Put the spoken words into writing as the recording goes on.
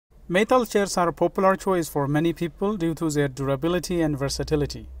Metal chairs are a popular choice for many people due to their durability and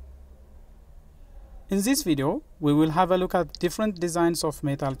versatility. In this video, we will have a look at different designs of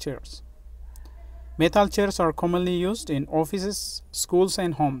metal chairs. Metal chairs are commonly used in offices, schools,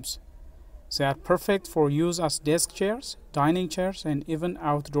 and homes. They are perfect for use as desk chairs, dining chairs, and even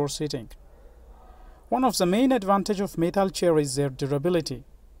outdoor seating. One of the main advantages of metal chairs is their durability.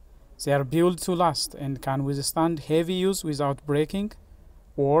 They are built to last and can withstand heavy use without breaking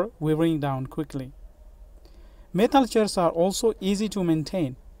or wearing down quickly. Metal chairs are also easy to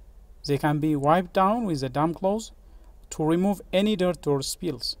maintain. They can be wiped down with a damp cloth to remove any dirt or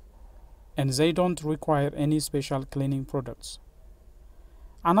spills, and they don't require any special cleaning products.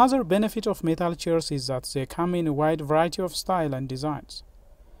 Another benefit of metal chairs is that they come in a wide variety of styles and designs.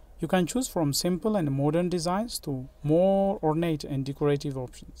 You can choose from simple and modern designs to more ornate and decorative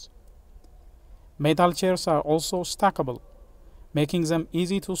options. Metal chairs are also stackable, making them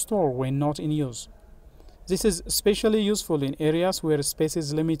easy to store when not in use. This is especially useful in areas where space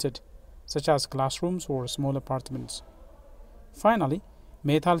is limited, such as classrooms or small apartments. Finally,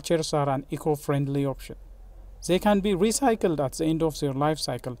 metal chairs are an eco-friendly option. They can be recycled at the end of their life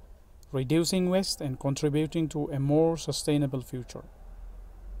cycle, reducing waste and contributing to a more sustainable future.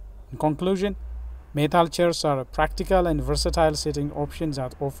 In conclusion, metal chairs are a practical and versatile seating option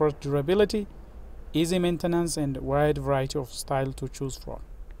that offers durability, easy maintenance, and a wide variety of styles to choose from.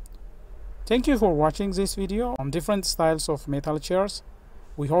 Thank you for watching this video on different styles of metal chairs.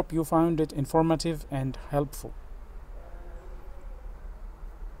 We hope you found it informative and helpful.